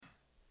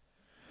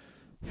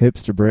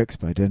Hipster Bricks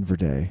by Denver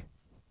Day.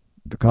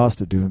 The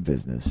Cost of Doing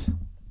Business.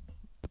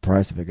 The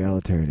Price of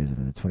Egalitarianism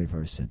in the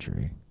 21st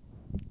Century.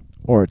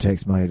 Or It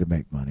Takes Money to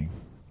Make Money.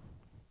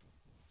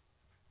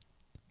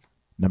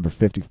 Number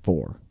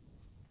 54.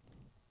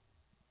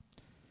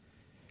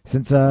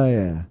 Since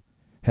I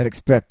had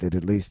expected,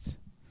 at least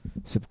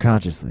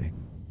subconsciously,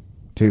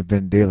 to have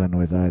been dealing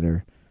with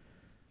either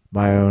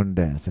my own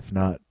death, if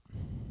not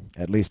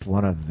at least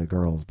one of the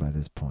girls by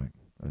this point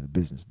of the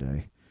business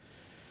day,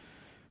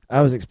 I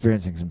was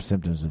experiencing some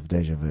symptoms of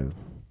deja vu.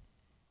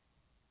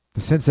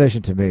 The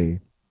sensation to me,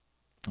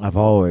 I've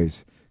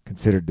always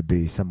considered to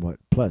be somewhat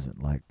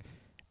pleasant, like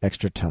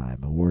extra time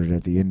awarded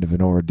at the end of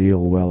an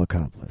ordeal well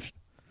accomplished.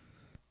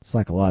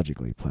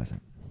 Psychologically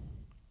pleasant.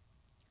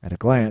 At a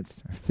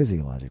glance, or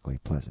physiologically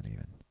pleasant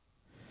even.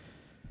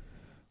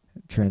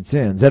 It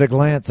transcends. At a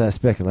glance, I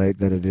speculate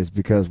that it is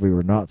because we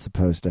were not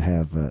supposed to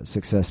have a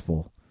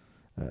successful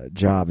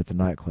job at the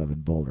nightclub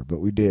in Boulder,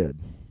 but we did.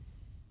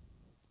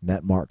 And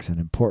that marks an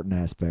important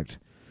aspect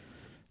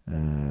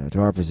to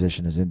our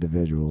position as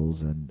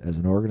individuals and as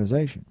an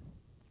organization.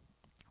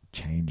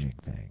 Changing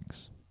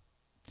things.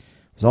 It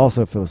was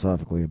also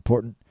philosophically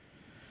important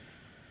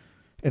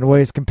in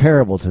ways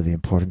comparable to the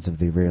importance of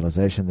the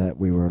realization that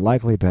we were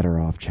likely better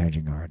off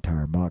changing our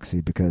entire moxie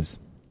because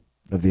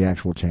of the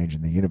actual change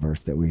in the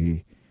universe that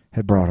we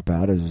had brought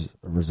about as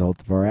a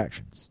result of our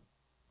actions,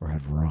 or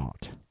had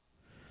wrought.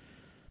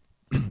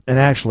 And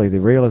actually,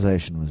 the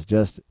realization was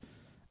just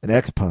an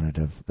exponent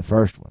of the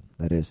first one.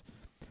 That is,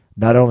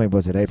 not only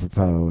was it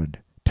apropos and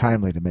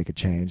timely to make a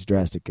change,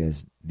 drastic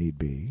as need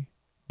be,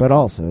 but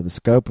also the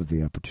scope of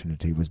the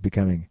opportunity was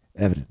becoming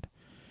evident.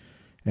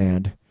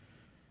 And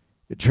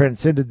it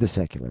transcended the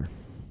secular.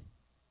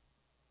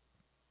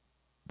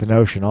 The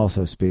notion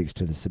also speaks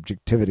to the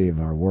subjectivity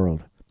of our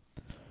world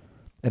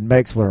and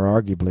makes what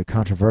are arguably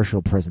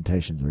controversial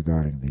presentations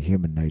regarding the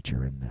human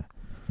nature and the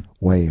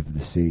way of the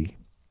sea.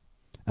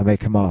 I may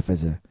come off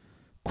as a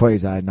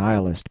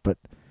quasi-nihilist, but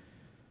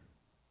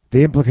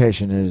the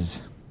implication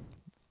is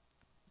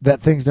that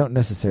things don't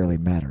necessarily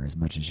matter as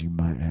much as you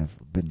might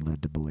have been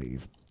led to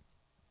believe.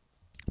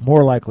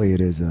 More likely it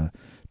is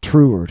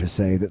truer to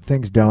say that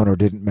things don't or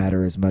didn't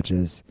matter as much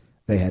as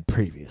they had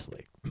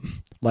previously.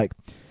 Like,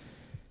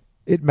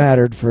 it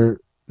mattered for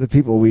the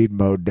people we'd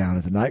mowed down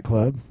at the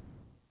nightclub.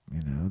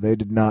 You know, they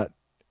did not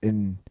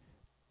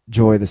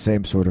enjoy the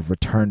same sort of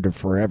return to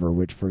forever,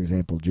 which, for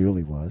example,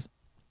 Julie was.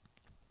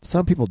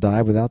 Some people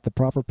die without the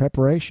proper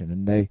preparation,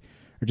 and they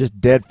are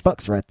just dead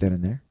fucks right then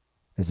and there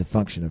as a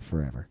function of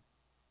forever,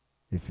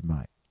 if you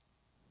might.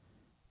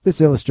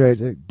 This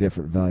illustrates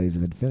different values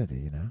of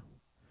infinity, you know.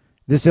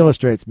 This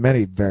illustrates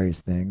many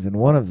various things, and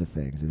one of the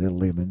things it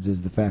illumines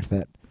is the fact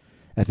that,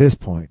 at this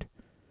point,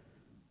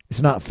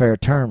 it's not fair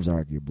terms,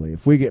 arguably.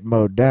 If we get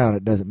mowed down,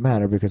 it doesn't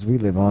matter because we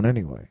live on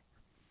anyway.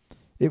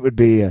 It would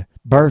be a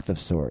birth of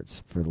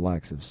sorts for the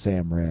likes of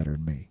Sam Radder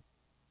and me.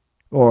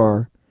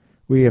 Or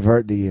we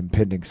avert the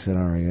impending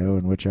scenario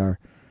in which our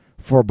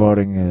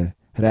foreboding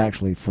had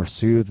actually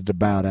forsoothed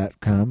about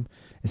outcome,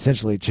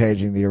 essentially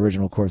changing the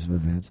original course of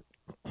events.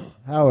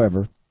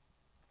 However,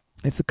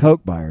 if the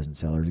coke buyers and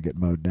sellers get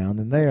mowed down,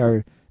 then they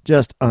are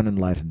just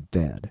unenlightened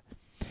dead.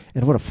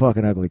 And what a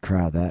fucking ugly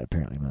crowd that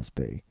apparently must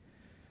be.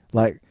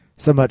 Like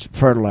so much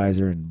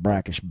fertilizer and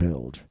brackish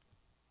bilge.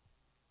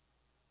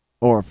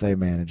 Or if they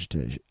manage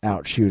to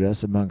outshoot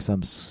us among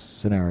some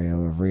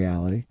scenario of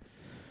reality,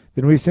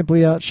 then we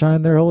simply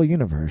outshine their whole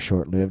universe,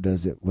 short-lived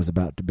as it was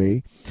about to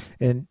be,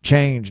 and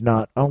change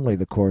not only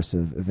the course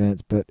of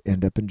events, but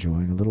end up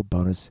enjoying a little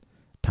bonus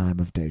time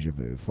of deja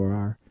vu for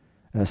our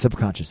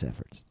subconscious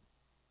efforts.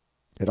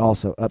 It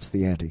also ups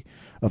the ante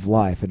of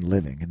life and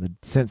living in the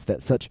sense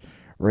that such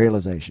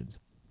realizations,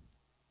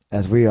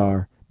 as we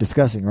are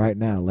discussing right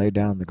now, lay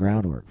down the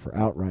groundwork for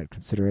outright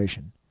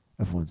consideration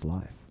of one's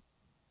life.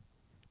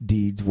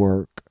 Deeds,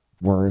 work,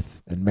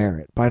 worth, and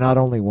merit by not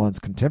only one's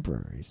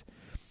contemporaries,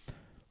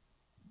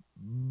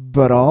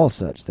 but all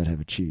such that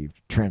have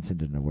achieved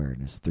transcendent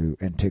awareness through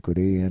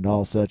antiquity, and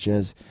all such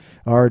as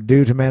are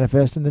due to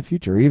manifest in the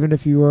future. Even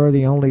if you are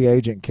the only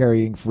agent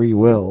carrying free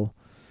will,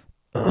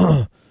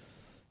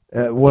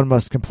 one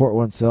must comport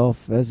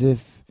oneself as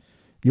if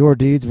your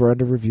deeds were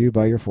under review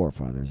by your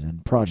forefathers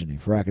and progeny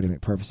for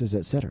academic purposes,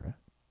 etc.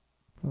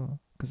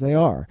 Because they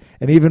are.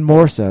 And even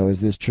more so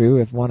is this true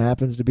if one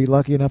happens to be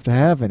lucky enough to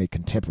have any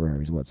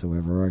contemporaries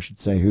whatsoever, or I should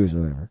say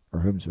whosoever,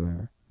 or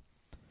whomsoever.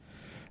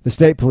 The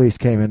state police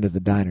came into the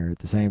diner at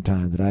the same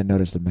time that I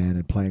noticed a man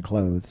in plain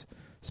clothes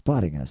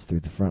spotting us through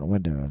the front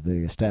window of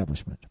the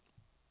establishment.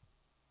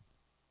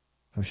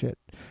 Oh shit.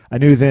 I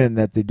knew then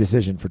that the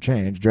decision for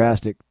change,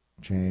 drastic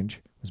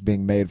change, was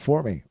being made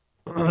for me.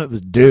 It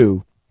was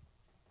due,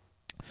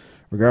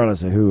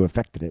 regardless of who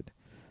affected it.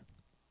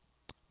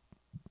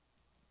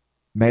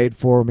 Made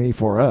for me,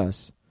 for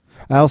us.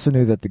 I also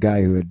knew that the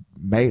guy who had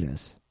made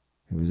us,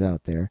 who was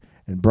out there,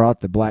 and brought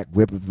the black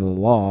whip of the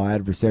law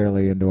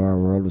adversarially into our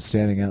world, was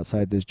standing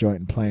outside this joint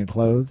in plain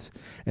clothes,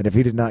 and if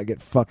he did not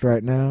get fucked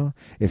right now,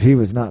 if he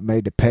was not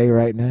made to pay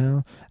right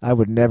now, I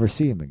would never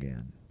see him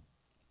again.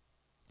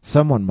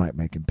 Someone might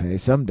make him pay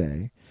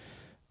someday,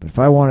 but if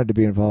I wanted to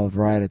be involved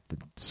right at the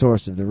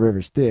source of the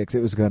river Styx,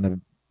 it was going to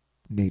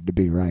need to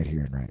be right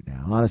here and right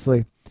now.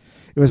 Honestly,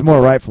 it was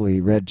more rightfully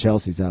Red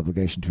Chelsea's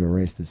obligation to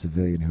erase the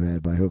civilian who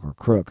had, by hook or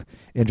crook,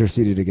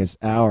 interceded against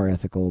our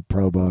ethical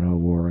pro bono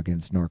war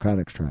against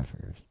narcotics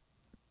traffickers.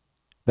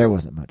 There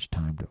wasn't much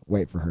time to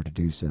wait for her to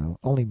do so,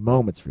 only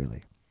moments,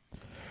 really.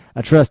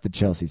 I trusted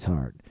Chelsea's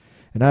heart,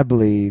 and I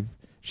believe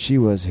she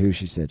was who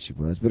she said she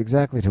was, but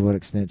exactly to what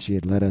extent she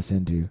had led us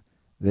into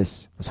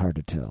this was hard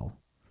to tell.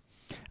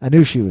 I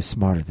knew she was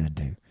smarter than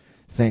to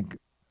think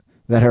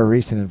that her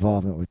recent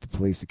involvement with the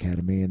police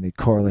academy and the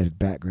correlated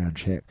background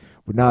check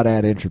would not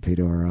add entropy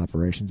to our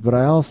operations, but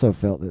I also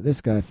felt that this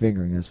guy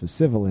fingering us was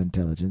civil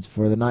intelligence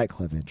for the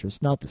nightclub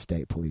interest, not the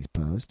state police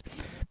post.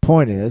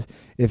 Point is,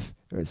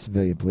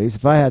 civilian police,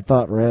 if I had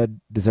thought Red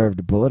deserved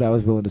a bullet, I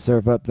was willing to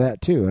serve up that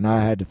too, and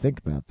I had to think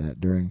about that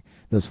during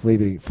those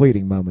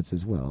fleeting moments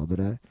as well, but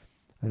I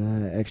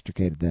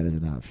extricated that as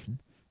an option.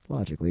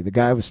 Logically, the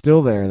guy was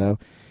still there, though.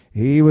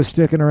 He was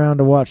sticking around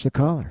to watch the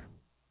caller.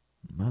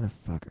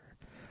 Motherfucker.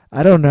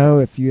 I don't know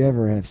if you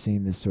ever have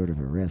seen this sort of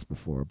arrest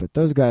before, but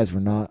those guys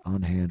were not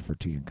on hand for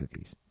tea and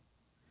cookies.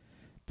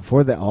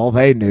 Before that, all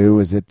they knew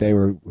was that they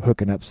were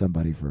hooking up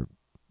somebody for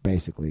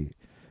basically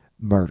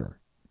murder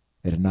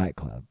at a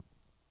nightclub.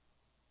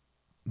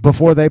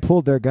 Before they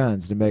pulled their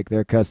guns to make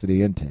their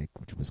custody intake,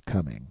 which was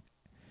coming,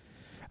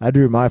 I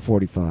drew my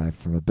 .45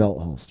 from a belt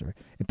holster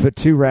and put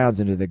 2 rounds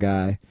into the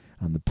guy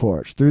on the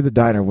porch through the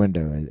diner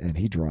window, and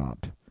he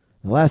dropped.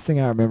 The last thing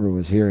I remember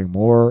was hearing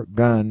more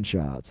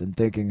gunshots and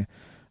thinking,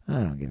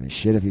 I don't give a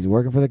shit if he's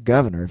working for the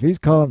governor. If he's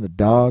calling the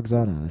dogs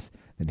on us,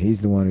 then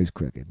he's the one who's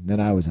crooked. And then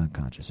I was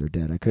unconscious or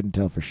dead. I couldn't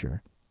tell for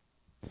sure.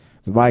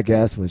 But my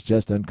guess was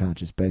just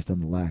unconscious based on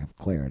the lack of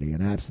clarity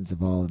and absence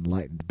of all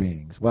enlightened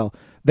beings. Well,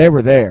 they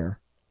were there.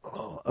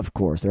 Of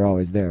course, they're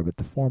always there, but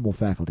the formal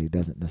faculty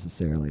doesn't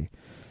necessarily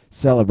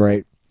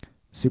celebrate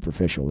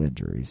superficial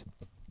injuries.